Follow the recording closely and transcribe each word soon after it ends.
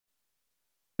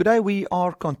Today we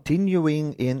are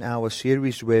continuing in our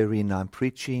series wherein I'm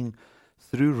preaching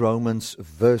through Romans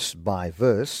verse by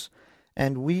verse,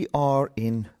 and we are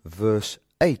in verse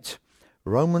 8.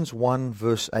 Romans 1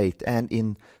 verse 8. And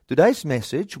in today's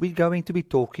message we're going to be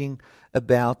talking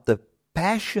about the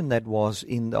passion that was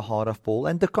in the heart of Paul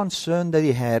and the concern that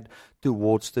he had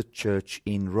towards the church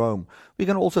in Rome. We're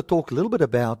going to also talk a little bit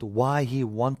about why he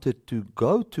wanted to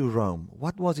go to Rome.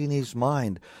 What was in his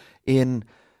mind in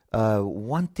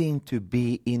wanting to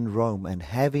be in Rome and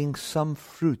having some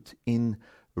fruit in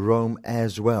Rome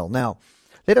as well. Now,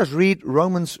 let us read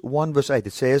Romans 1 verse 8.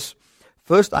 It says,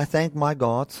 "First I thank my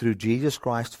God through Jesus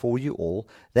Christ for you all,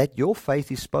 that your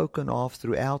faith is spoken of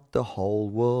throughout the whole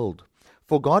world.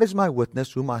 For God is my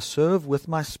witness, whom I serve with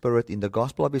my spirit in the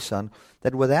gospel of his Son,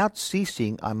 that without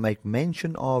ceasing I make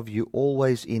mention of you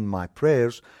always in my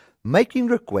prayers, making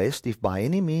request, if by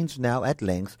any means now at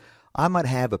length I might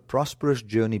have a prosperous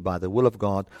journey by the will of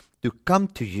God, to come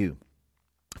to you.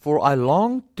 For I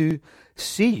long to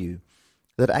see you,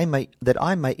 that I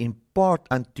may impart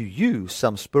unto you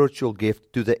some spiritual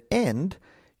gift, to the end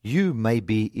you may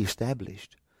be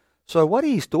established." So what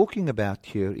he is talking about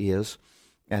here is,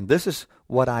 and this is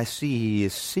what I see he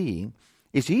is seeing,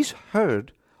 is he's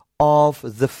heard of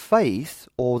the faith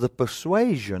or the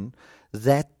persuasion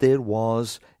that there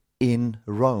was in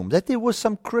Rome, that there were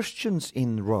some Christians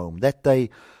in Rome, that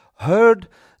they heard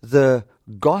the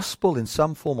gospel in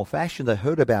some form or fashion. They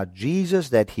heard about Jesus,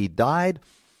 that he died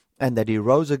and that he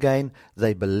rose again.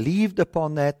 They believed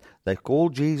upon that. They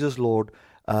called Jesus Lord,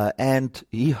 and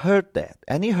he heard that.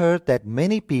 And he heard that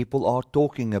many people are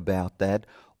talking about that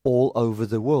all over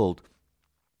the world.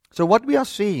 So what we are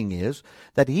seeing is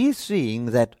that he is seeing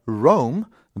that Rome,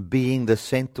 being the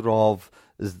center of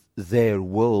their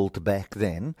world back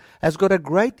then, has got a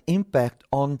great impact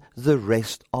on the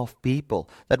rest of people.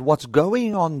 That what's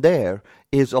going on there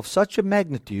is of such a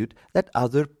magnitude that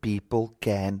other people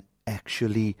can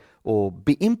actually or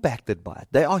be impacted by it.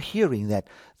 They are hearing that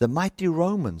the mighty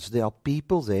Romans, there are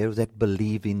people there that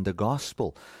believe in the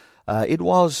gospel. It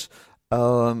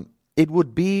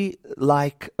would be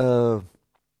like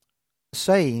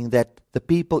saying that the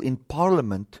people in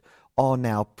Parliament are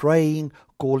now praying,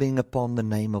 calling upon the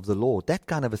name of the Lord. That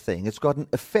kind of a thing. It's got an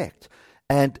effect.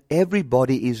 And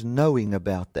everybody is knowing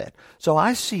about that. So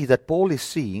I see that Paul is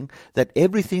seeing that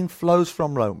everything flows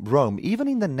from Rome. Even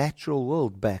in the natural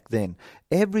world back then,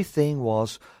 everything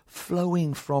was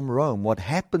flowing from Rome. What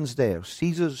happens there?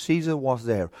 Caesar was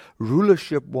there.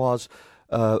 Rulership was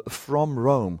from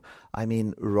Rome. I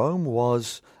mean, Rome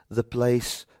was the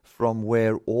place from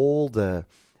where all the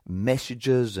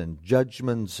messages and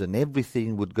judgments and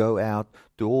everything would go out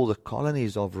to all the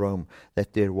colonies of Rome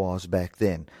that there was back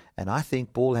then. And I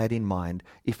think Paul had in mind,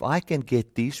 if I can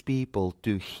get these people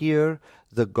to hear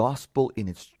the gospel in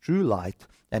its true light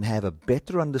and have a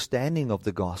better understanding of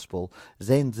the gospel,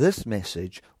 then this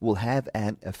message will have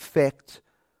an effect,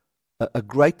 a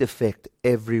great effect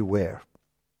everywhere.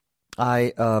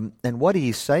 And what he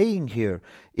is saying here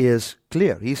is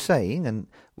clear. He's saying, and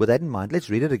with that in mind, let's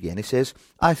read it again. He says,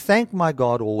 "I thank my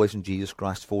God always in Jesus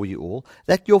Christ for you all,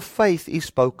 that your faith is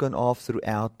spoken of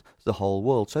throughout the whole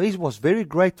world." So he was very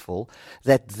grateful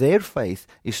that their faith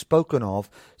is spoken of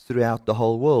throughout the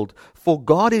whole world. "For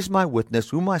God is my witness,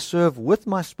 whom I serve with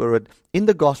my spirit in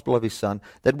the gospel of his Son,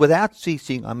 that without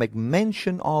ceasing I make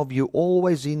mention of you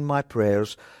always in my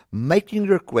prayers, making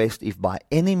request, if by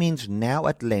any means now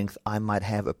at length I might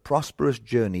have a prosperous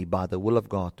journey by the will of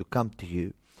God to come to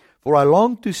you. For I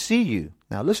long to see you."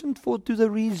 Now listen to the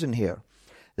reason here.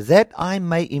 "That I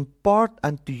may impart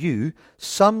unto you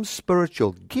some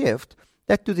spiritual gift,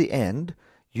 that to the end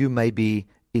you may be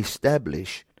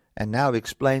established." And now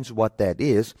explains what that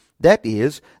is. "That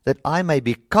is, that I may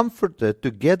be comforted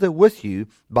together with you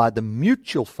by the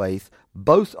mutual faith,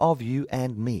 both of you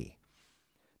and me."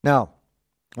 Now,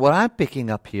 what I'm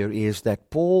picking up here is that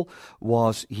Paul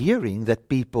was hearing that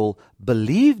people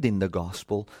believed in the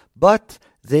gospel, but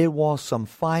there was some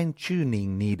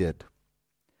fine-tuning needed.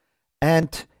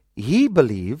 And he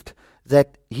believed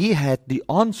that he had the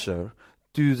answer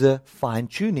to the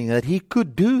fine-tuning, that he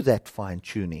could do that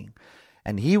fine-tuning.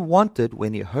 And he wanted,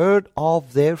 when he heard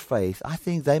of their faith, I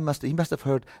think he must have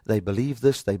heard they believe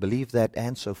this, they believe that,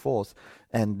 and so forth.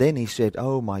 And then he said,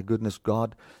 "Oh my goodness,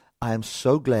 God, I am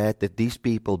so glad that these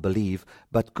people believe,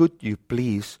 but could you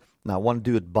please, now I want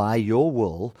to do it by your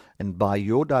will and by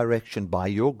your direction, by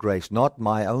your grace, not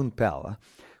my own power.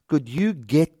 Could you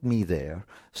get me there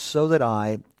so that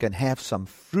I can have some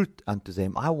fruit unto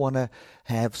them? I want to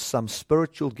have some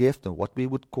spiritual gift," or what we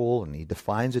would call, and he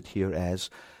defines it here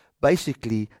as,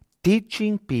 basically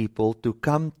teaching people to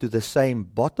come to the same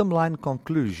bottom line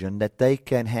conclusion that they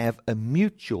can have a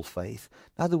mutual faith.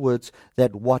 In other words,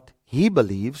 that what he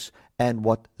believes and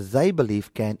what they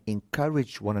believe can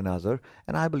encourage one another.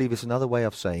 And I believe it's another way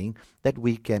of saying that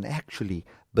we can actually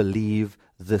believe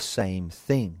the same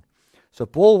thing. So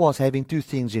Paul was having two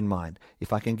things in mind.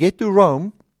 If I can get to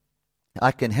Rome,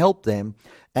 I can help them,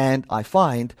 and I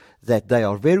find that they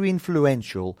are very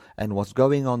influential, and what's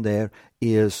going on there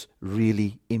is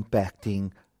really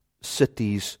impacting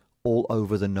cities all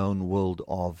over the known world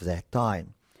of that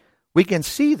time. We can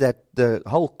see that the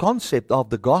whole concept of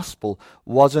the gospel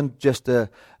wasn't just a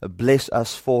bless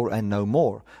us for and no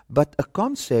more, but a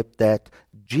concept that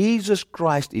Jesus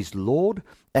Christ is Lord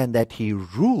and that He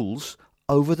rules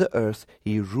over the earth,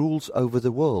 He rules over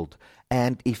the world.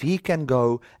 And if He can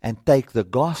go and take the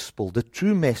gospel, the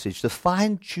true message, the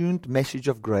fine-tuned message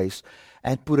of grace,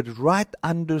 and put it right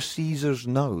under Caesar's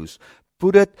nose,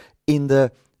 put it in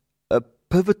the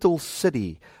pivotal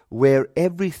city where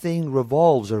everything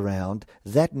revolves around,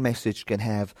 that message can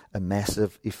have a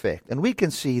massive effect. And we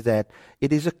can see that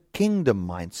it is a kingdom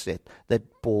mindset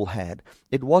that Paul had.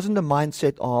 It wasn't a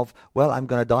mindset of, well, I'm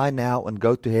going to die now and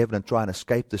go to heaven and try and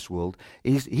escape this world.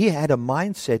 He had a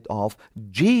mindset of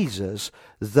Jesus,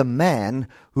 the man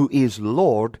who is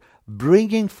Lord,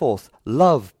 bringing forth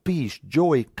love, peace,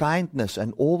 joy, kindness,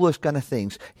 and all those kind of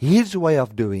things. His way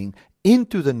of doing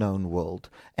into the known world.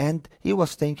 And he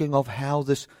was thinking of how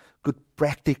this could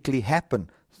practically happen,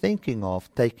 thinking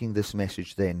of taking this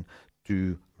message then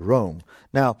to Rome.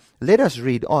 Now, let us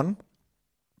read on.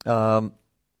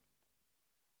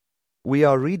 We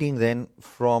are reading then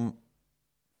from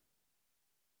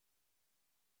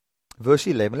verse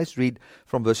 11. Let's read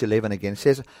from verse 11 again. It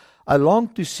says, I long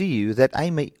to see you that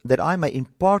I may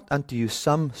impart unto you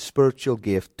some spiritual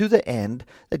gift, to the end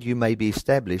that you may be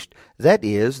established. That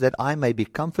is, that I may be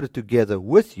comforted together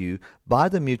with you by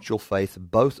the mutual faith,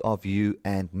 both of you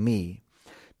and me.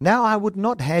 Now I would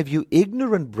not have you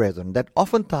ignorant, brethren, that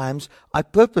oftentimes I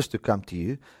purpose to come to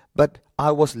you, but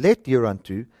I was led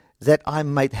hereunto, that I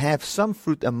might have some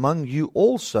fruit among you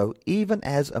also, even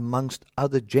as amongst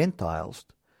other Gentiles.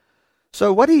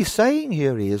 So what he's saying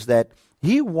here is that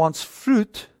he wants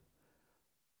fruit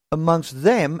amongst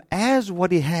them as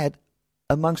what he had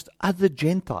amongst other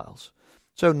Gentiles.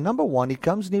 So number one, he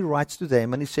comes and he writes to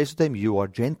them and he says to them, you are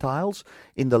Gentiles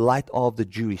in the light of the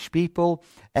Jewish people.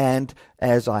 And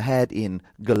as I had in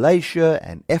Galatia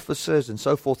and Ephesus and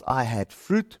so forth, I had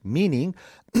fruit, meaning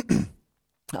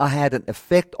I had an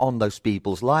effect on those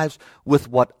people's lives with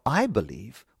what I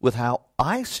believe, with how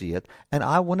I see it, and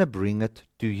I want to bring it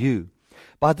to you.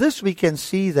 By this we can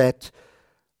see that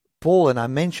Paul, and I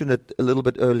mentioned it a little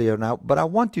bit earlier now, but I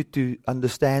want you to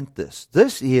understand this.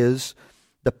 This is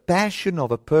the passion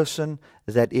of a person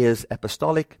that is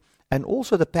apostolic, and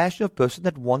also the passion of a person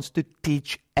that wants to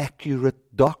teach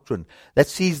accurate doctrine, that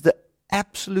sees the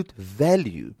absolute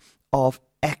value of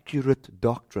accurate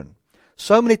doctrine.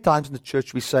 So many times in the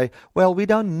church we say, well, we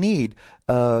don't need,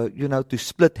 to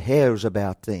split hairs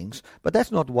about things. But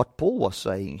that's not what Paul was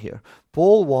saying here.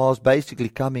 Paul was basically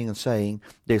coming and saying,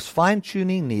 there's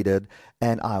fine-tuning needed,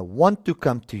 and I want to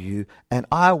come to you, and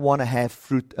I want to have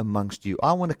fruit amongst you.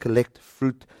 I want to collect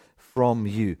fruit from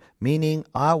you. Meaning,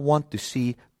 I want to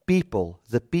see people,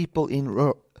 the people in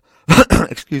Rome,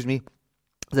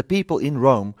 the people in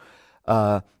Rome,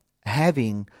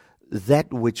 having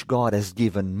that which God has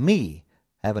given me,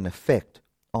 have an effect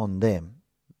on them.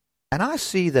 And I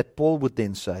see that Paul would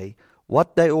then say,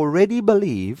 what they already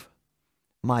believe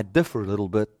might differ a little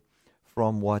bit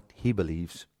from what he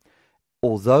believes,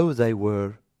 although they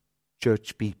were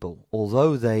church people,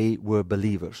 although they were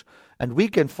believers. And we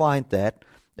can find that,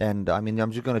 and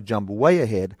I'm just going to jump way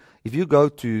ahead. If you go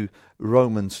to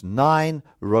Romans 9,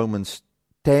 Romans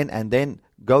 10, and then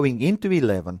going into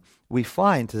 11, we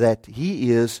find that he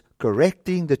is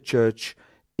correcting the church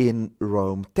in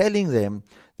Rome, telling them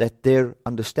that their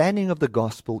understanding of the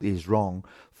gospel is wrong,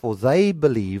 for they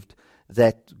believed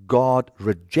that God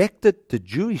rejected the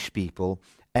Jewish people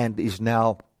and is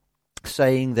now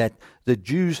saying that the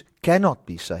Jews cannot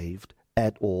be saved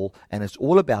at all, and it's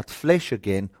all about flesh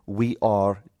again. We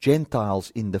are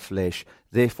Gentiles in the flesh,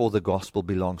 therefore the gospel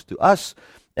belongs to us,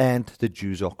 and the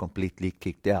Jews are completely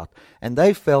kicked out. And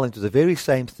they fell into the very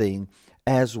same thing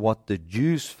as what the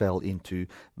Jews fell into,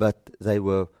 but they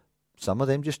were, some of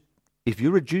them just, if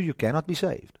you're a Jew, you cannot be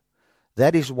saved.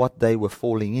 That is what they were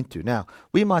falling into. Now,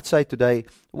 we might say today,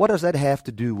 what does that have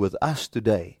to do with us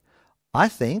today? I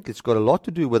think it's got a lot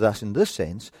to do with us in this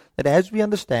sense, that as we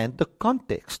understand the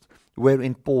context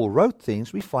wherein Paul wrote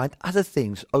things, we find other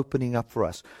things opening up for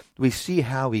us. We see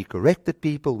how he corrected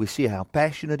people, we see how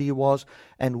passionate he was,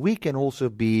 and we can also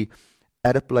be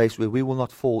at a place where we will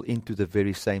not fall into the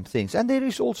very same things. And there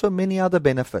is also many other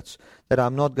benefits that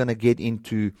I'm not going to get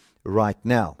into right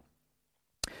now.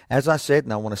 As I said,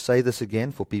 and I want to say this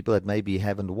again for people that maybe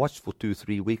haven't watched for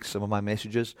 2-3 weeks some of my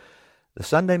messages, the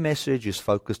Sunday message is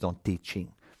focused on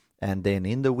teaching. And then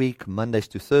in the week, Mondays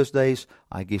to Thursdays,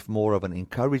 I give more of an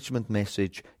encouragement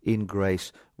message in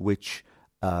grace, which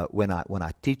when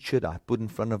I teach it, I put in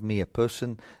front of me a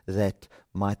person that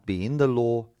might be in the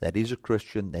law, that is a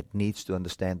Christian, that needs to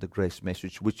understand the grace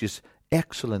message, which is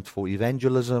excellent for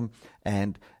evangelism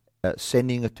and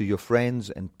sending it to your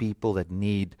friends and people that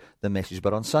need the message.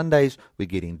 But on Sundays, we're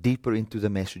getting deeper into the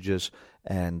messages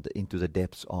and into the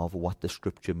depths of what the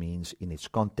Scripture means in its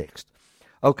context.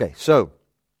 Okay, so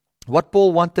what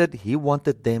Paul wanted, he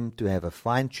wanted them to have a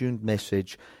fine-tuned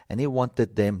message, and he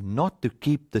wanted them not to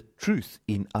keep the truth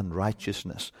in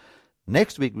unrighteousness.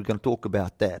 Next week we're going to talk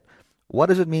about that. What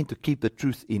does it mean to keep the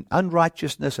truth in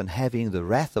unrighteousness and having the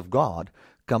wrath of God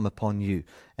come upon you?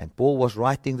 And Paul was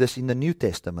writing this in the New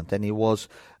Testament, and he was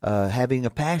having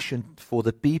a passion for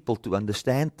the people to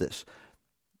understand this.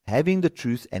 Having the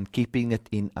truth and keeping it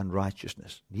in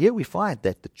unrighteousness. Here we find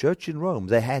that the church in Rome,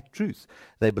 they had truth.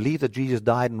 They believed that Jesus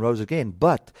died and rose again.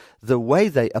 But the way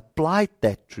they applied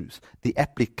that truth, the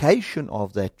application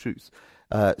of that truth,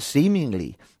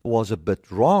 seemingly was a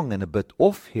bit wrong and a bit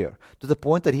off here, to the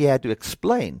point that he had to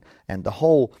explain. And the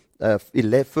whole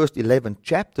first 11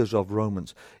 chapters of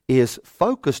Romans is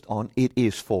focused on it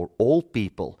is for all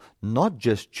people, not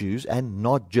just Jews and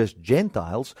not just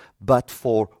Gentiles, but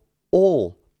for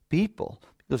all people,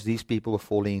 because these people are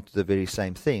falling into the very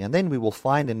same thing. And then we will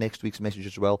find in next week's message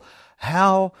as well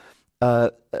how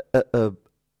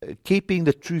keeping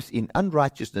the truth in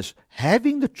unrighteousness,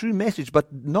 having the true message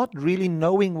but not really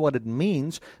knowing what it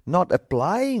means, not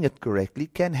applying it correctly,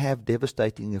 can have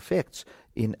devastating effects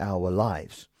in our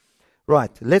lives.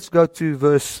 Right, let's go to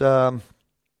verse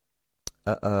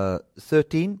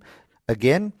 13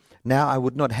 again. Now I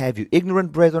would not have you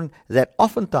ignorant, brethren, that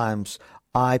oftentimes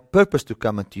I purposed to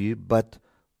come unto you, but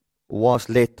was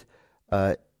let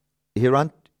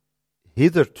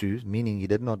hitherto, meaning he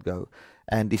did not go.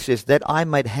 And he says, that I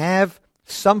might have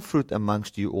some fruit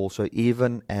amongst you also,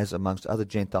 even as amongst other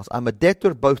Gentiles. I'm a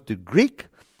debtor both to Greek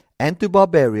and to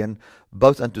barbarian,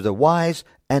 both unto the wise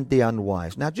and the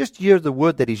unwise. Now just hear the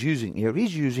word that he's using here.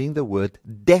 He's using the word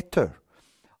debtor.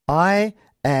 I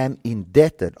am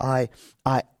indebted. I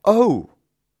owe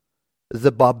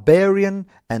the barbarian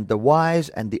and the wise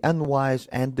and the unwise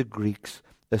and the Greeks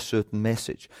a certain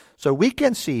message. So we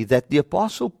can see that the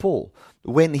Apostle Paul,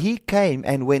 when he came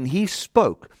and when he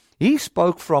spoke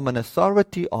from an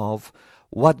authority of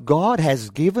what God has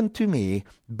given to me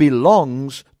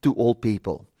belongs to all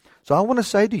people. So I want to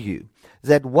say to you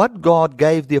that what God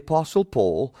gave the Apostle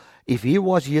Paul, if he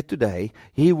was here today,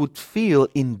 he would feel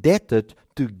indebted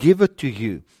to give it to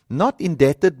you. Not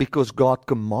indebted because God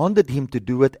commanded him to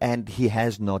do it and he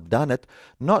has not done it.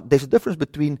 There's a difference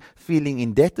between feeling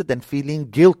indebted and feeling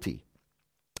guilty.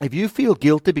 If you feel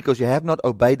guilty because you have not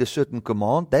obeyed a certain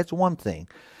command, that's one thing.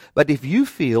 But if you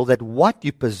feel that what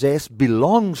you possess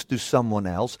belongs to someone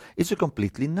else, it's a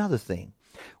completely another thing.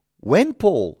 When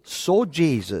Paul saw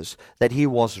Jesus, that he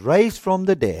was raised from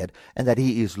the dead, and that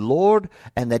he is Lord,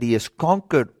 and that he has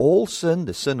conquered all sin,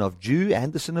 the sin of Jew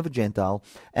and the sin of a Gentile,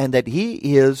 and that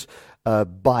he is,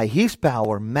 by his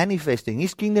power, manifesting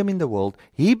his kingdom in the world,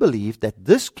 he believed that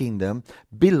this kingdom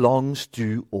belongs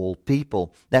to all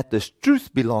people, that this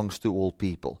truth belongs to all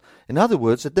people. In other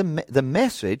words, that the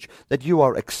message that you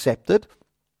are accepted,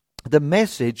 the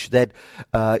message that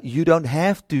you don't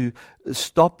have to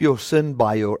stop your sin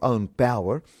by your own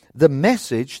power, the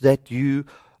message that you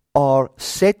are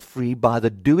set free by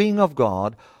the doing of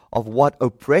God of what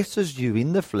oppresses you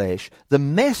in the flesh, the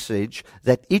message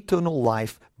that eternal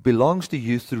life belongs to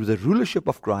you through the rulership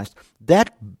of Christ,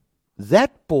 that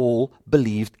Paul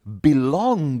believed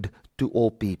belonged to all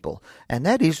people. And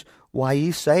that is why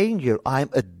he's saying here,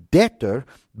 I'm a debtor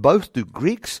both to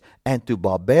Greeks and to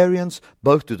barbarians,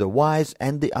 both to the wise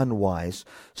and the unwise,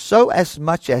 so as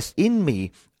much as in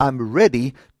me I'm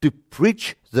ready to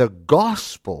preach the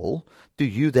gospel to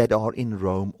you that are in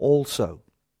Rome also.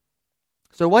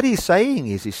 So what he's saying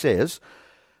is, he says,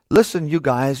 listen, you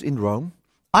guys in Rome,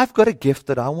 I've got a gift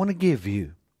that I want to give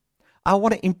you. I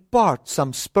want to impart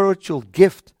some spiritual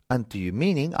gift unto you,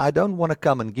 meaning I don't want to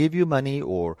come and give you money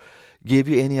or give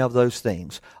you any of those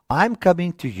things. I'm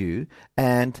coming to you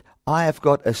and I have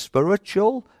got a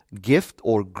spiritual gift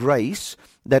or grace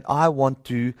that I want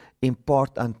to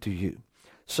impart unto you.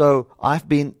 So I've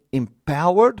been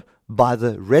empowered by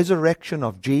the resurrection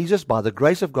of Jesus, by the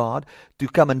grace of God, to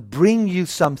come and bring you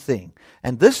something.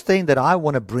 And this thing that I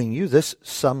want to bring you, this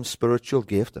some spiritual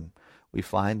gift, and we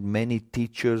find many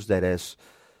teachers that has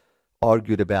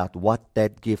argued about what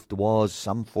that gift was,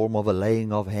 some form of a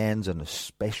laying of hands and a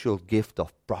special gift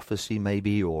of prophecy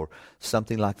maybe, or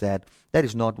something like that. That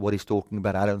is not what he's talking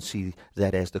about. I don't see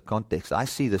that as the context. I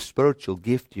see the spiritual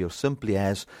gift here simply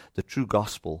as the true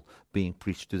gospel being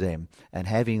preached to them, and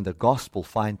having the gospel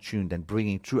fine-tuned and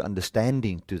bringing true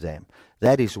understanding to them.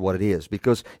 That is what it is,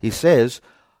 because he says,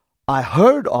 I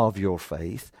heard of your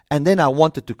faith, and then I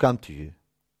wanted to come to you.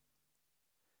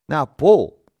 Now,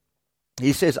 Paul,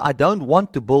 he says, I don't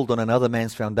want to build on another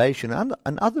man's foundation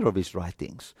and other of his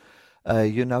writings.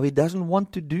 He doesn't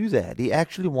want to do that. He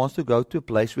actually wants to go to a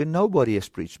place where nobody has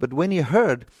preached. But when he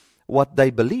heard what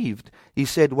they believed, he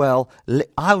said, well,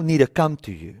 I need to come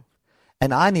to you.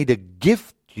 And I need to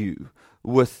gift you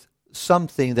with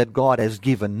something that God has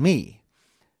given me,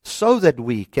 so that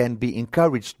we can be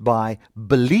encouraged by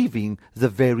believing the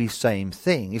very same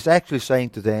thing. He's actually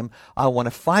saying to them, I want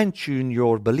to fine-tune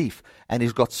your belief. And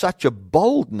he's got such a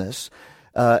boldness,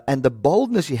 and the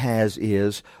boldness he has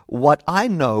is, what I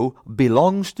know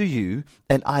belongs to you,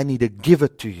 and I need to give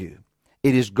it to you.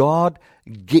 It is God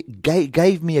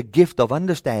gave me a gift of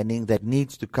understanding that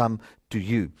needs to come to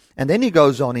you. And then he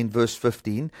goes on in verse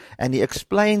 15, and he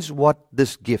explains what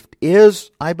this gift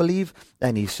is, I believe,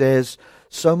 and he says,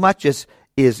 so much as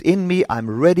is in me, I'm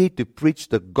ready to preach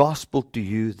the gospel to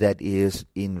you that is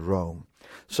in Rome.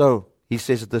 So he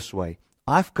says it this way,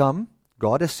 I've come,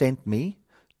 God has sent me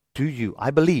to you,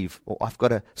 I believe, or I've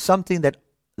got something that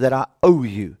I owe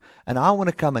you, and I want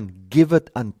to come and give it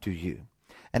unto you.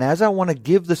 And as I want to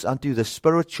give this unto you, the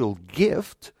spiritual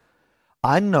gift,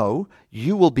 I know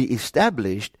you will be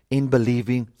established in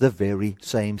believing the very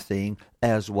same thing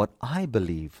as what I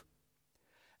believe.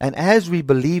 And as we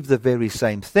believe the very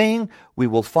same thing, we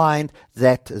will find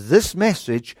that this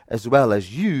message, as well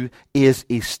as you, is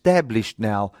established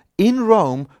now in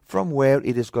Rome, from where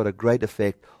it has got a great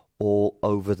effect all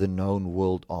over the known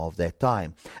world of that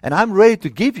time. And I'm ready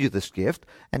to give you this gift.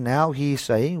 And now he's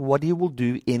saying what he will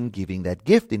do in giving that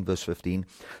gift in verse 15.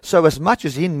 So as much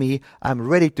as in me, I'm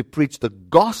ready to preach the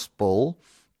gospel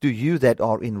to you that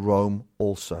are in Rome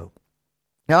also.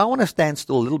 Now I want to stand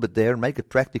still a little bit there and make it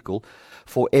practical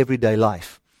for everyday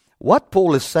life. What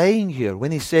Paul is saying here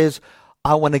when he says,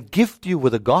 I want to gift you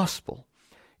with the gospel,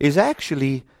 is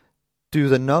actually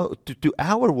to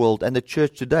our world and the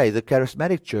church today, the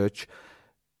charismatic church,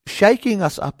 shaking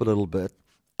us up a little bit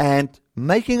and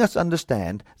making us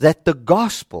understand that the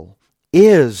gospel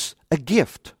is a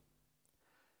gift.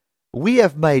 We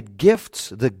have made gifts,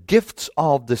 the gifts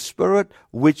of the Spirit,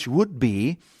 which would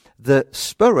be the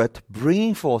Spirit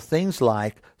bringing forth things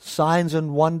like signs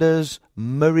and wonders,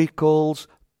 miracles,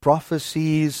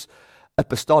 prophecies,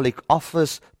 apostolic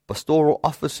office, pastoral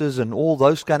offices, and all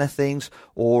those kind of things,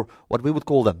 or what we would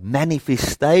call the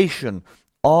manifestation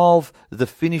of the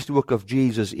finished work of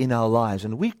Jesus in our lives.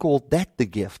 And we call that the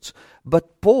gifts.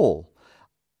 But Paul,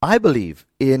 I believe,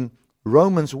 in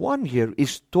Romans 1 here,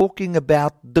 is talking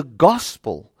about the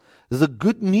gospel, the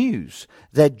good news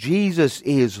that Jesus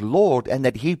is Lord and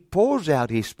that He pours out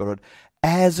His Spirit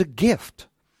as a gift.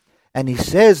 And he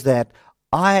says that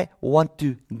I want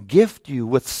to gift you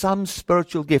with some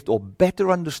spiritual gift or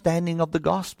better understanding of the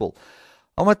gospel.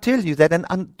 I want to tell you that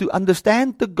to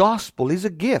understand the gospel is a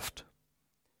gift.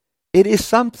 It is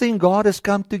something God has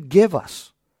come to give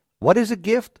us. What is a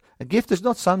gift? A gift is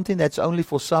not something that's only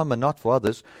for some and not for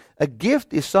others. A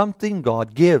gift is something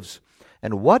God gives.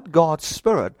 And what God's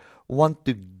Spirit wants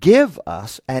to give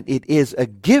us, and it is a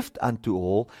gift unto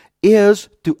all, is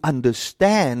to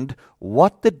understand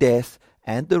what the death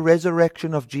and the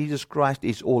resurrection of Jesus Christ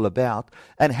is all about,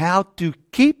 and how to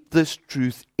keep this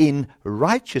truth in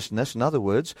righteousness. In other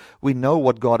words, we know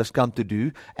what God has come to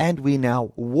do, and we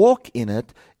now walk in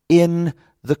it in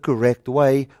the correct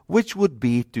way, which would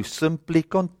be to simply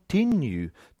continue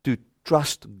to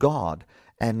trust God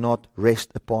and not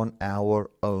rest upon our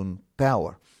own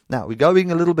power. Now, we're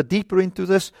going a little bit deeper into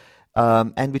this,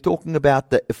 and we're talking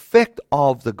about the effect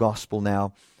of the gospel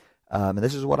now. And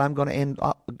this is what I'm going to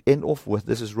end off with.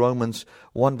 This is Romans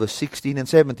 1 verse 16 and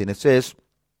 17. It says,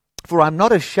 For I'm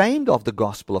not ashamed of the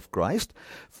gospel of Christ,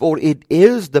 for it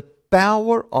is the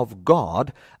power of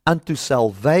God unto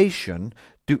salvation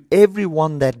to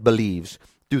everyone that believes,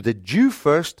 to the Jew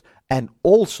first and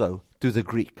also to the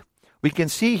Greek. We can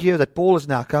see here that Paul is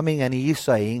now coming and he is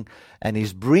saying, and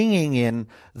he's bringing in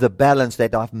the balance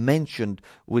that I've mentioned,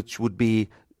 which we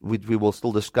will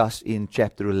still discuss in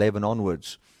chapter 11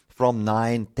 onwards. from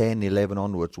 9, 10, 11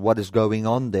 onwards, what is going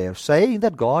on there, saying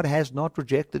that God has not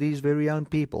rejected his very own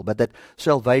people, but that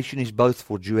salvation is both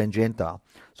for Jew and Gentile.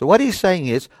 So what he's saying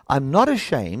is, I'm not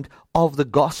ashamed of the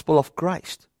gospel of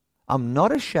Christ. I'm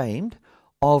not ashamed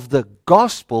of the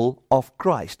gospel of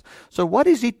Christ. So what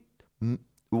is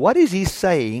he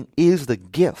saying is the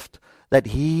gift that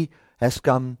he has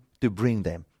come to bring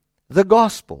them? The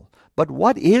gospel. But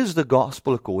what is the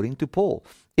gospel according to Paul?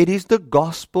 It is the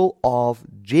gospel of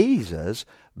Jesus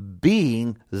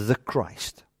being the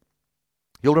Christ.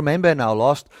 You'll remember in our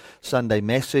last Sunday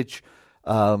message,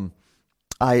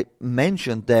 I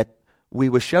mentioned that we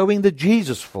were showing the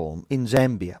Jesus film in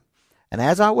Zambia. And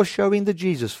as I was showing the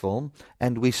Jesus film,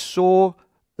 and we saw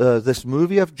this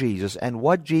movie of Jesus and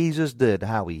what Jesus did,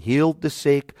 how he healed the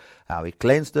sick, how he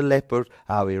cleansed the lepers,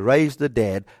 how he raised the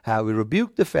dead, how he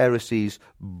rebuked the Pharisees,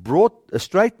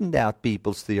 straightened out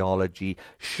people's theology,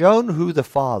 shown who the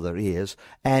Father is,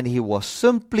 and he was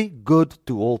simply good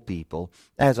to all people.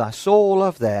 As I saw all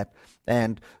of that,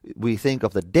 and we think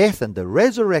of the death and the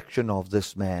resurrection of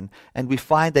this man, and we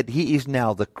find that he is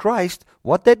now the Christ,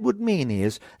 what that would mean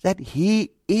is that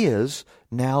he is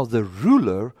now the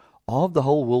ruler of the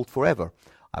whole world forever.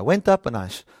 I went and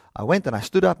I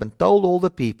stood up and told all the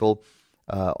people,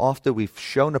 after we've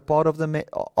shown a part of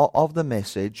the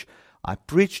message, I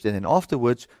preached, and then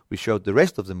afterwards we showed the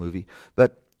rest of the movie.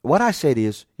 But what I said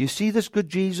is, you see this good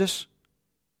Jesus?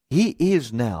 He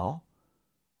is now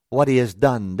what he has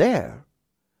done there,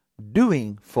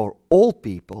 doing for all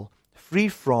people, free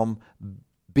from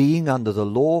being under the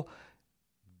law,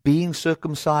 being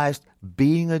circumcised,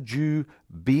 being a Jew,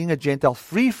 being a Gentile,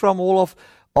 free from all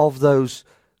of those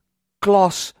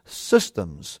class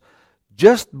systems.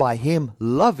 Just by him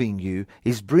loving you,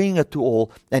 he's bringing it to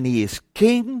all, and he is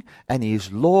King and he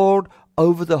is Lord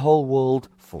over the whole world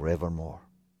forevermore.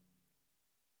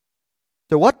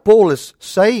 So what Paul is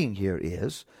saying here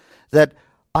is that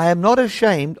I am not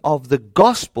ashamed of the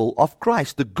gospel of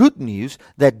Christ, the good news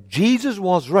that Jesus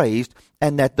was raised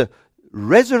and that the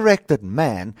resurrected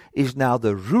man is now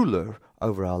the ruler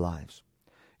over our lives.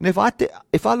 And if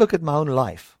I look at my own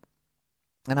life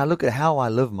and I look at how I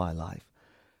live my life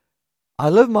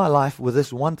with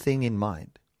this one thing in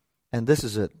mind, and this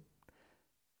is it: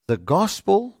 the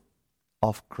gospel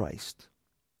of Christ.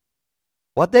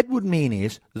 What that would mean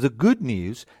is the good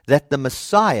news that the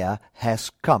Messiah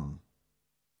has come.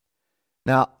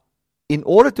 Now, in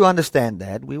order to understand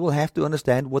that, we will have to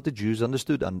understand what the Jews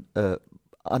understood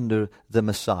under the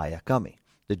Messiah coming.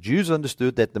 The Jews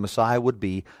understood that the Messiah would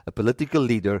be a political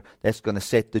leader that's going to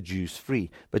set the Jews free.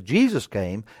 But Jesus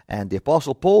came, and the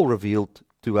Apostle Paul revealed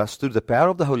to us through the power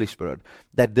of the Holy Spirit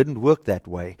that didn't work that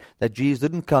way. That Jesus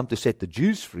didn't come to set the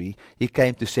Jews free. He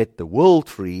came to set the world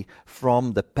free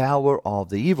from the power of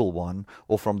the evil one,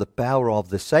 or from the power of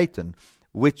the Satan,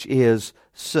 which is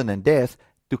sin and death,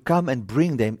 to come and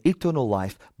bring them eternal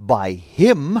life by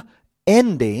him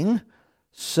ending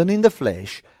sin in the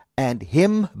flesh, and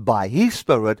him by his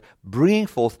Spirit bringing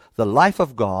forth the life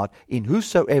of God in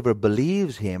whosoever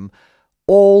believes him,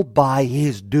 all by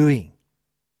his doing.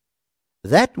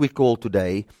 That we call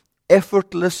today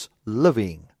effortless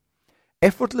living.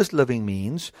 Effortless living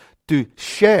means to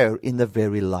share in the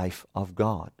very life of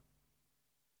God.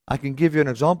 I can give you an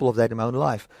example of that in my own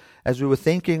life. As we were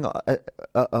thinking,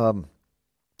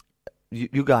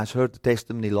 you guys heard the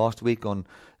testimony last week on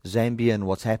Zambia and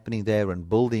what's happening there, and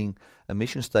building a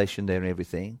mission station there and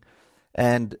everything.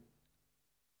 And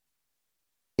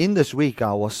in this week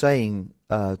I was saying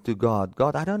to God,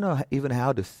 I don't know even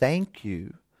how to thank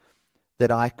you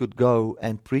that I could go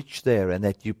and preach there and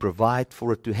that you provide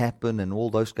for it to happen and all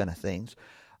those kind of things.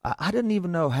 I didn't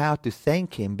even know how to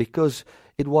thank him, because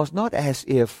it was not as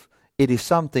if it is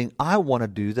something I want to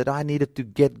do that I needed to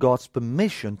get God's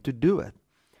permission to do it.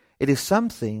 It is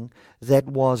something that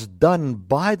was done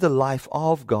by the life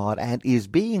of God and is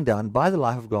being done by the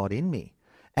life of God in me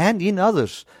and in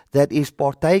others, that is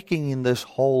partaking in this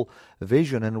whole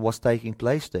vision and what's taking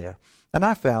place there. And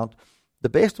I found the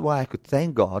best way I could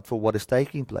thank God for what is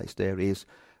taking place there is,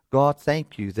 God,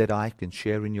 thank you that I can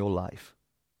share in your life.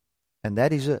 And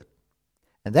that is it.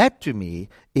 And that to me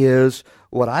is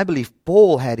what I believe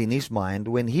Paul had in his mind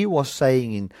when he was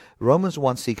saying in Romans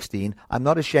 1:16, I'm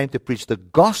not ashamed to preach the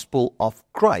gospel of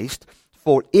Christ,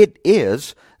 for it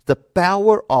is the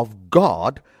power of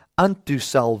God unto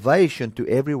salvation to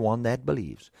everyone that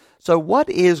believes. So what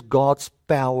is God's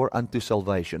power unto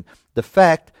salvation? The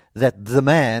fact that the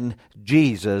man,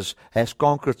 Jesus, has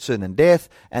conquered sin and death,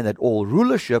 and that all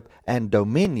rulership and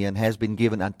dominion has been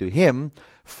given unto him,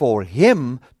 for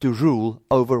him to rule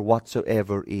over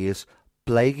whatsoever is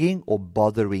plaguing or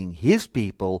bothering his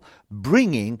people,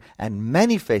 bringing and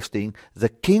manifesting the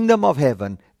kingdom of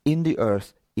heaven in the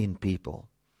earth in people.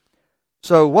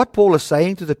 So what Paul is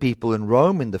saying to the people in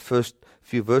Rome in the first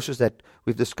few verses that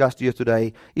we've discussed here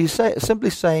today is simply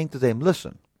saying to them,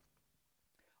 listen,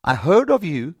 I heard of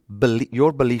you,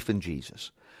 your belief in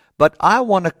Jesus, but I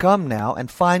want to come now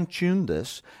and fine-tune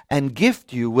this and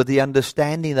gift you with the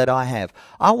understanding that I have.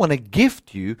 I want to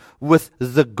gift you with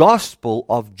the gospel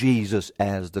of Jesus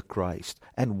as the Christ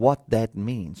and what that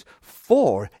means.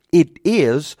 For it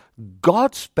is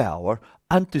God's power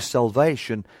unto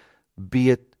salvation,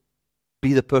 be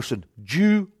the person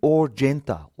Jew or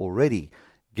Gentile, already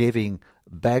giving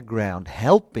background,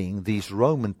 helping these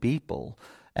Roman people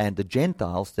and the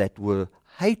Gentiles that were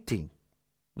hating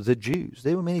the Jews.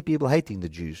 There were many people hating the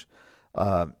Jews,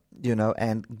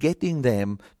 and getting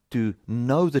them to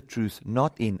know the truth,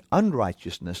 not in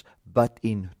unrighteousness, but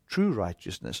in true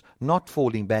righteousness, not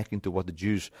falling back into what the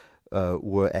Jews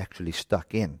were actually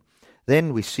stuck in.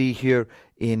 Then we see here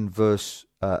in verse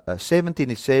 17,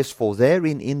 it says, For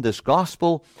therein in this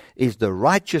gospel is the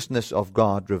righteousness of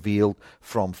God revealed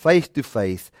from faith to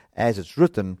faith, as it's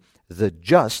written, the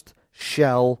just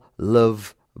shall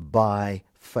live by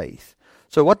faith.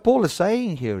 So what Paul is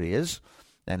saying here is,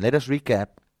 and let us recap,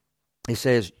 he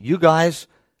says, you guys,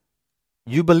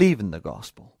 you believe in the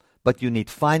gospel, but you need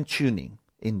fine-tuning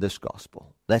in this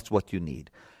gospel. That's what you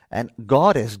need. And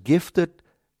God has gifted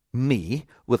me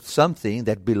with something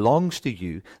that belongs to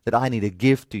you that I need to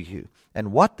give to you.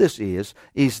 And what this is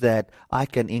that I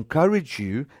can encourage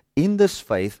you in this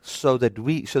faith so that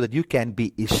you can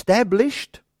be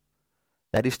established.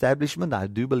 That establishment, I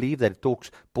do believe that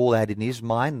Paul had in his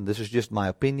mind, and this is just my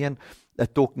opinion,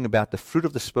 talking about the fruit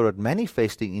of the Spirit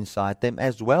manifesting inside them,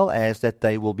 as well as that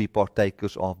they will be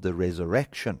partakers of the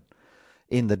resurrection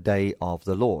in the day of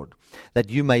the Lord. That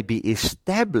you may be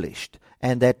established,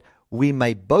 and that we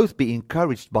may both be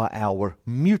encouraged by our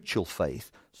mutual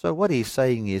faith. So what he's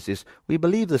saying is we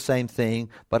believe the same thing,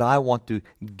 but I want to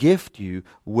gift you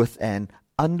with an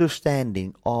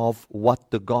understanding of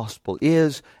what the gospel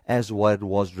is as what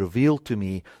was revealed to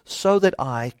me, so that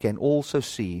I can also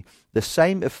see the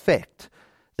same effect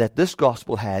that this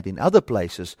gospel had in other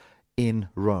places in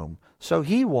Rome. So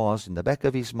he was in the back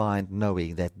of his mind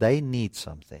knowing that they need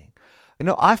something.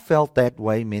 I felt that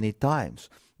way many times.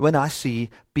 When I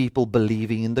see people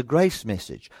believing in the grace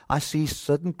message, I see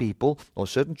certain people or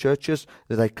certain churches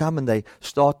that they come and they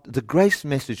start, the grace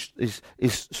message is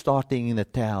starting in a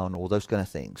town or those kind of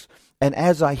things. And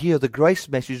as I hear the grace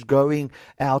message going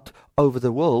out over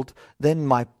the world, then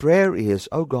my prayer is,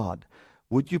 oh God,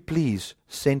 would you please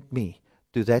send me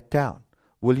to that town?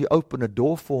 Will you open a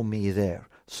door for me there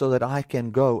so that I can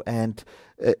go and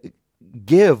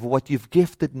give what you've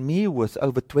gifted me with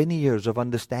over 20 years of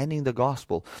understanding the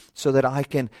gospel, so that I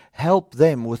can help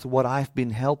them with what I've been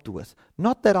helped with.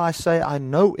 Not that I say I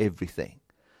know everything,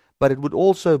 but it would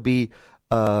also be,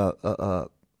 I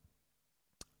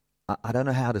don't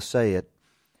know how to say it,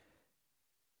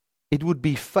 it would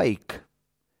be fake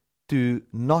to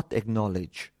not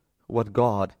acknowledge what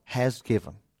God has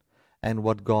given and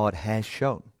what God has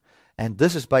shown. And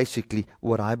this is basically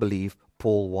what I believe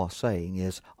Paul was saying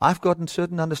is, I've gotten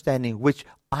certain understanding which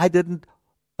I didn't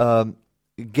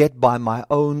get by my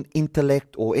own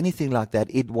intellect or anything like that.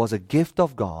 It was a gift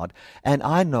of God, and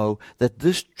I know that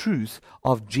this truth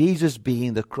of Jesus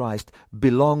being the Christ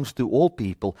belongs to all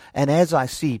people. And as I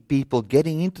see people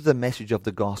getting into the message of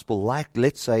the gospel, like,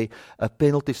 let's say, a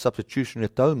penalty substitution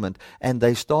atonement, and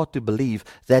they start to believe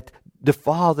that the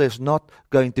Father is not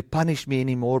going to punish me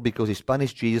anymore because He's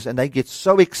punished Jesus, and they get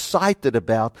so excited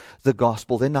about the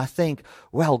gospel, then I think,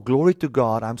 well, glory to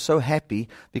God, I'm so happy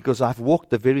because I've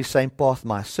walked the very same path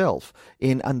myself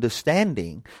in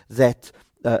understanding that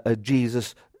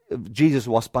Jesus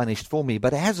was punished for me.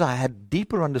 But as I had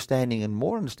deeper understanding and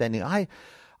more understanding, I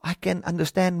can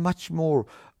understand much more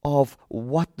of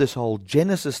what this whole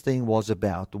Genesis thing was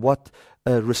about, what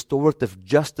a restorative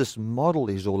justice model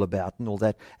is all about and all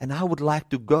that. And I would like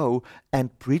to go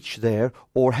and preach there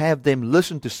or have them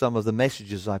listen to some of the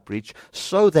messages I preach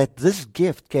so that this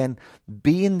gift can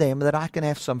be in them, that I can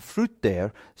have some fruit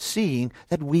there, seeing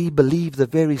that we believe the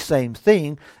very same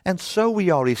thing, and so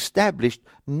we are established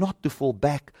not to fall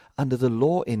back under the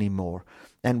law anymore.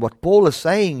 And what Paul is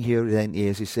saying here then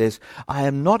is, he says, I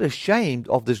am not ashamed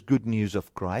of this good news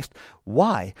of Christ.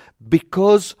 Why?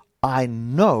 Because I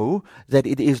know that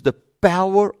it is the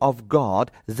power of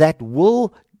God that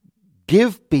will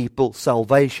give people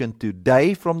salvation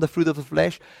today from the fruit of the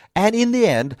flesh, and in the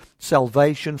end,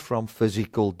 salvation from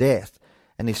physical death.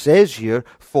 And he says here,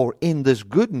 for in this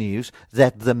good news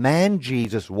that the man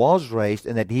Jesus was raised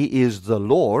and that he is the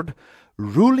Lord,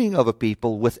 ruling over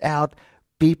people without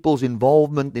people's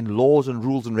involvement in laws and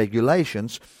rules and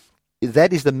regulations,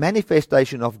 that is the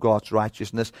manifestation of God's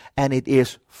righteousness, and it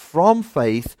is from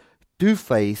faith to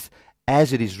faith,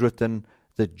 as it is written,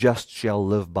 the just shall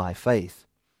live by faith.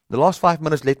 The last 5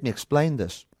 minutes, let me explain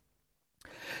this.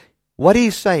 What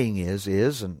he's saying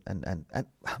is and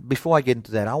before I get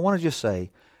into that, I want to just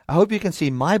say, I hope you can see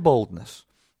my boldness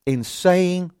in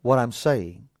saying what I'm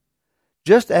saying,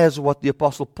 just as what the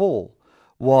Apostle Paul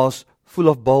was full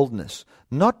of boldness,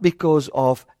 not because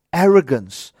of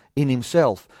arrogance in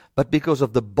himself, but because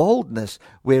of the boldness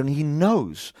wherein he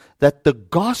knows that the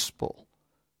gospel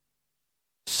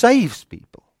saves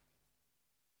people.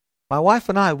 My wife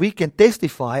and I, we can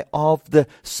testify of the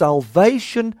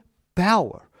salvation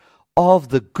power of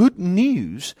the good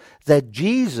news that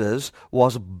Jesus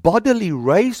was bodily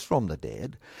raised from the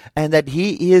dead, and that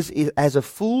he is, as a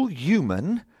full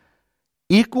human,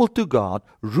 equal to God,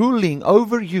 ruling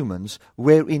over humans,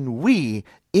 wherein we,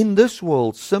 in this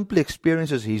world, simply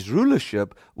experiences his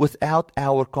rulership without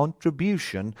our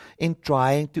contribution in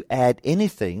trying to add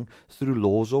anything through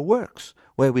laws or works,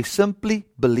 where we simply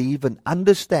believe and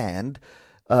understand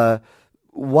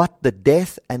what the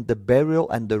death and the burial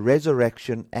and the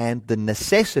resurrection and the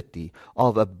necessity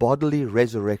of a bodily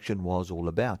resurrection was all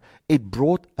about. It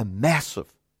brought a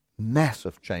massive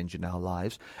change in our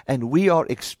lives, and we are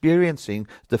experiencing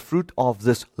the fruit of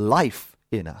this life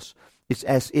in us. It's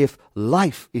as if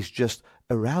life is just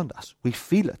around us. We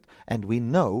feel it, and we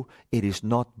know it is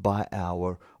not by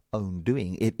our own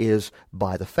doing. It is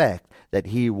by the fact that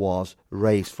he was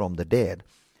raised from the dead.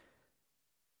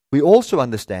 We also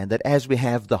understand that as we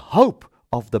have the hope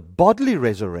of the bodily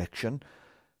resurrection,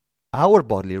 our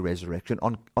bodily resurrection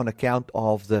on account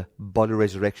of the bodily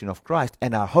resurrection of Christ,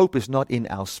 and our hope is not in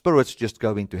our spirits just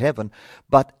going to heaven,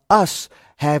 but us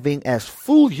having as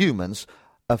full humans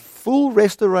a full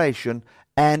restoration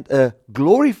and a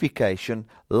glorification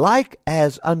like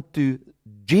as unto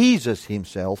Jesus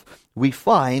himself. We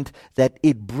find that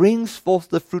it brings forth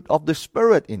the fruit of the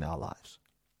Spirit in our lives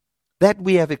that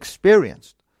we have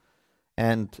experienced.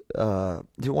 And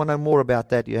if you want to know more about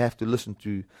that, you have to listen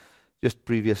to just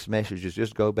previous messages.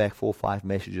 Just go back 4 or 5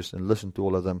 messages and listen to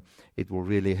all of them. It will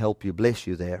really help you, bless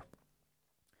you there.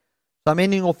 So I'm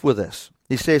ending off with this.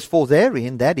 He says, for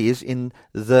therein, that is, in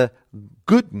the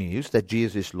good news that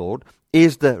Jesus is Lord,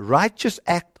 is the righteous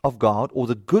act of God, or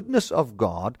the goodness of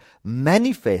God,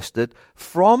 manifested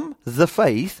from the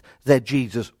faith that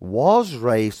Jesus was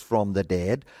raised from the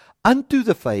dead, unto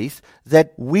the faith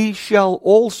that we shall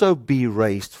also be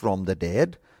raised from the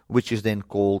dead, which is then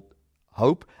called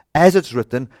hope, as it's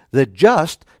written, the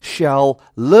just shall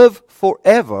live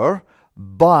forever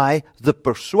by the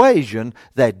persuasion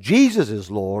that Jesus is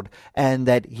Lord, and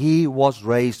that he was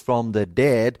raised from the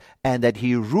dead, and that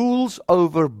he rules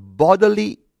over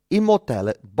bodily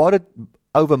immortality,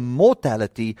 over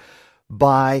mortality,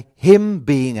 by him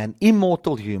being an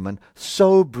immortal human,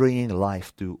 so bringing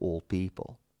life to all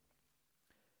people.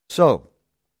 So,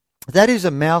 that is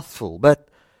a mouthful, but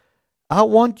I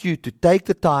want you to take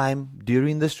the time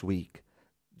during this week.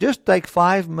 Just take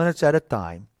 5 minutes at a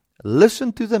time.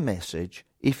 Listen to the message,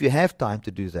 if you have time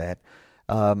to do that.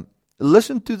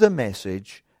 Listen to the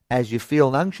message as you feel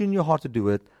an unction in your heart to do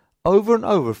it, over and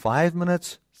over. 5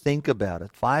 minutes, think about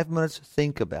it. 5 minutes,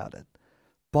 think about it.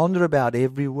 Ponder about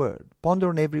every word. Ponder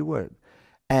on every word.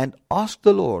 And ask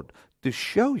the Lord to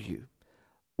show you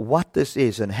what this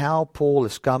is, and how Paul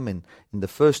has come in the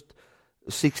first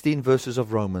 16 verses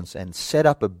of Romans and set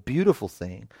up a beautiful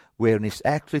thing wherein he's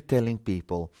actually telling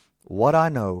people what I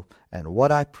know and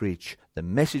what I preach, the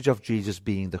message of Jesus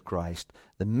being the Christ,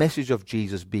 the message of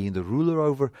Jesus being the ruler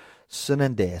over sin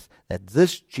and death, that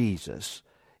this Jesus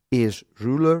is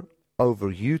ruler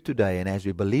over you today. And as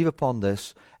we believe upon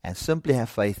this and simply have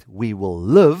faith, we will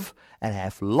live and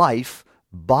have life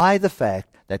by the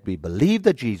fact that we believe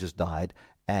that Jesus died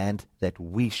and that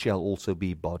we shall also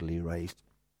be bodily raised.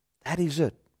 That is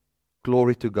it.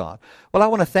 Glory to God. Well, I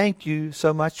want to thank you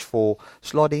so much for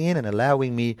slotting in and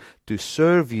allowing me to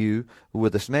serve you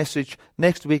with this message.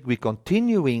 Next week, we're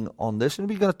continuing on this, and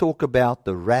we're going to talk about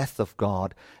the wrath of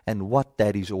God and what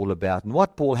that is all about, and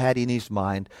what Paul had in his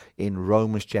mind in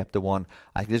Romans chapter 1.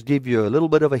 I can just give you a little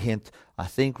bit of a hint. I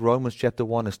think Romans chapter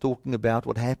 1 is talking about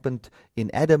what happened in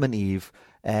Adam and Eve,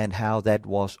 and how that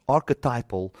was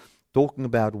archetypal, talking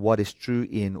about what is true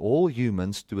in all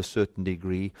humans to a certain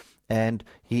degree, and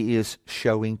he is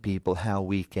showing people how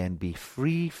we can be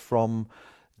free from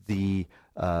the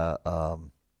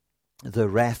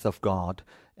wrath of God,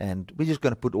 And we're just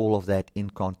going to put all of that in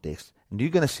context. And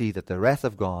you're going to see that the wrath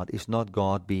of God is not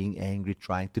God being angry,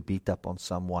 trying to beat up on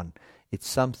someone. It's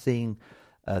something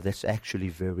that's actually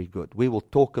very good. We will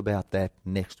talk about that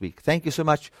next week. Thank you so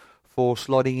much for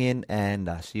slotting in, and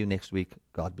see you next week.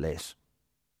 God bless.